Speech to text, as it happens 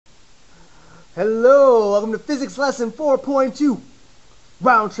Hello, welcome to physics lesson 4.2,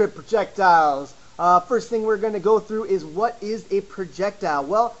 round trip projectiles. First thing we're going to go through is what is a projectile.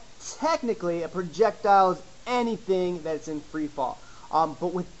 Well, technically a projectile is anything that's in free fall.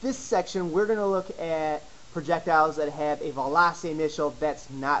 But with this section, we're going to look at projectiles that have a velocity initial that's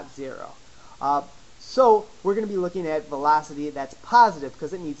not zero. So we're going to be looking at velocity that's positive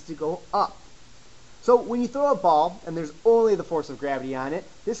because it needs to go up. So when you throw a ball and there's only the force of gravity on it,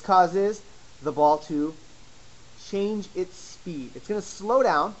 this causes the ball to change its speed. It's going to slow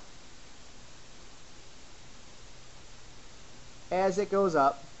down as it goes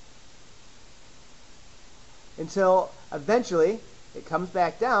up until eventually it comes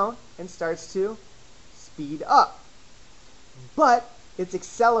back down and starts to speed up. But it's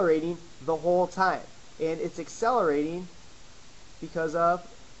accelerating the whole time, and it's accelerating because of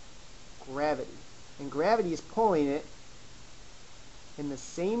gravity. And gravity is pulling it in the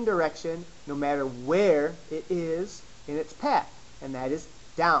same direction no matter where it is in its path, and that is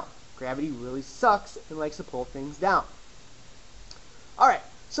down. Gravity really sucks and likes to pull things down. Alright,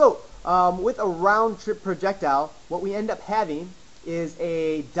 so with a round trip projectile, what we end up having is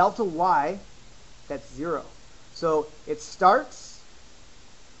a delta y that's zero. So it starts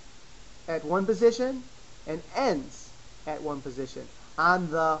at one position and ends at one position on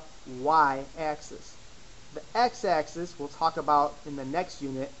the y-axis. The x-axis we'll talk about in the next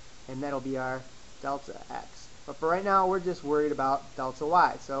unit, and that'll be our delta x. But for right now, we're just worried about delta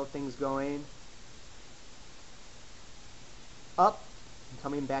y. So things going up and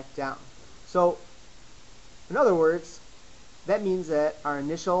coming back down. So in other words, that means that our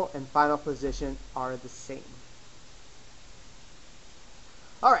initial and final position are the same.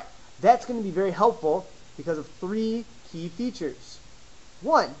 Alright, that's going to be very helpful because of three key features.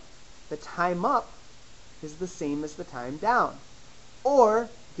 One, the time up is the same as the time down. Or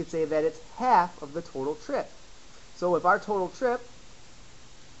you could say that it's half of the total trip. So if our total trip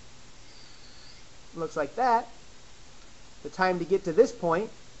looks like that, the time to get to this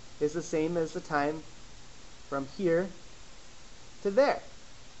point is the same as the time from here to there.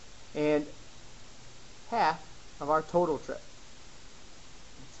 And half of our total trip.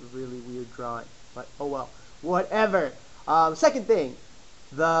 It's a really weird drawing, but oh well. Whatever. Second thing,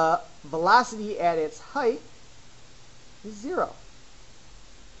 the velocity at its height is zero.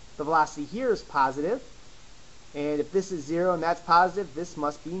 The velocity here is positive, and if this is zero and that's positive, this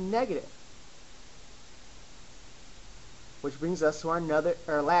must be negative. Which brings us to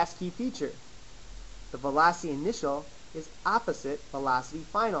our last key feature. The velocity initial is opposite velocity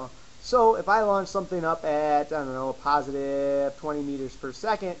final. So if I launch something up at, I don't know, a positive 20 meters per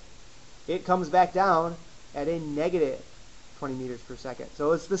second, it comes back down at a negative 20 meters per second.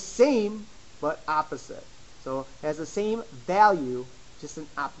 So it's the same, but opposite. So it has the same value, just in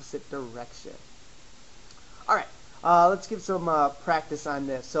opposite direction. Alright, let's give some practice on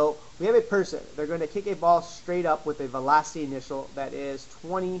this. So we have a person. They're going to kick a ball straight up with a velocity initial that is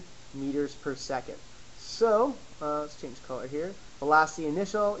 20 meters per second. So let's change color here. Velocity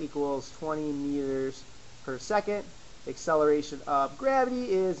initial equals 20 meters per second. Acceleration of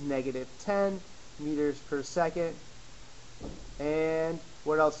gravity is negative 10 meters per second. And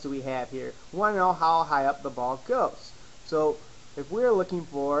what else do we have here? We want to know how high up the ball goes. So if we're looking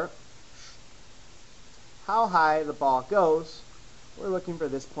for how high the ball goes, we're looking for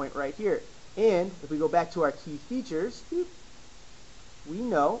this point right here. And if we go back to our key features, we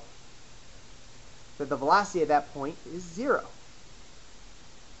know that the velocity at that point is zero.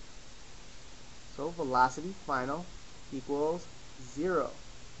 So velocity final equals 0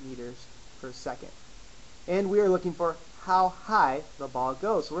 meters per second. And we are looking for how high the ball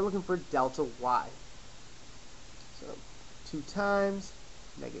goes. So we're looking for delta y. So 2 times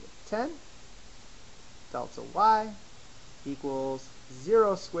negative 10 delta y equals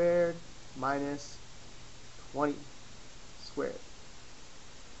 0 squared minus 20 squared.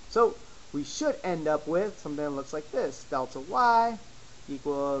 So we should end up with something that looks like this. Delta y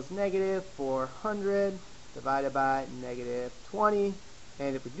equals negative 400 divided by negative 20.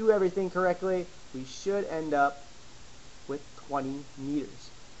 And if we do everything correctly, we should end up with 20 meters.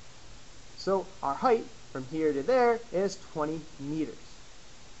 So our height from here to there is 20 meters.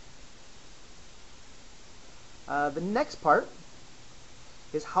 The next part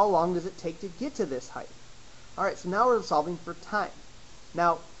is how long does it take to get to this height? Alright, so now we're solving for time.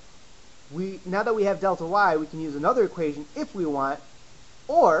 Now that we have delta y, we can use another equation if we want,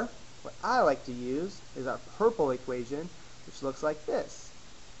 or what I like to use is our purple equation, which looks like this.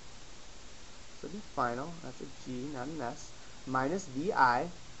 So the final, that's a G, not an S, minus VI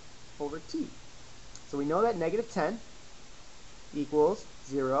over T. So we know that negative 10 equals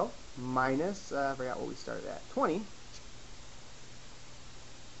 0 minus, I forgot what we started at, 20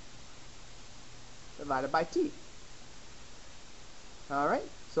 divided by t. Alright,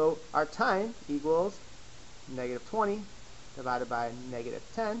 so our time equals negative 20 divided by negative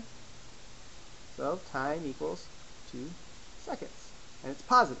 10. So time equals 2 seconds. And it's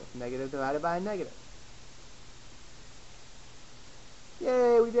positive. Negative divided by negative.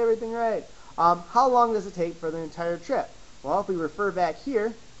 Yay, we did everything right. How long does it take for the entire trip? Well, if we refer back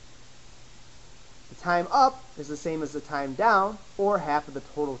here, the time up is the same as the time down, or half of the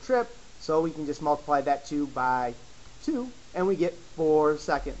total trip. So we can just multiply that 2 by 2, and we get 4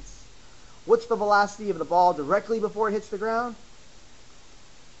 seconds. What's the velocity of the ball directly before it hits the ground?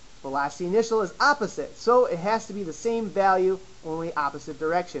 Velocity initial is opposite, so it has to be the same value, only opposite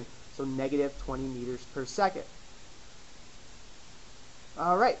direction. So negative 20 meters per second.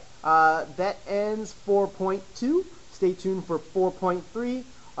 All right, that ends 4.2. Stay tuned for 4.3,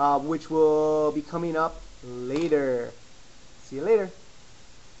 which will be coming up later. See you later,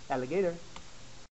 alligator.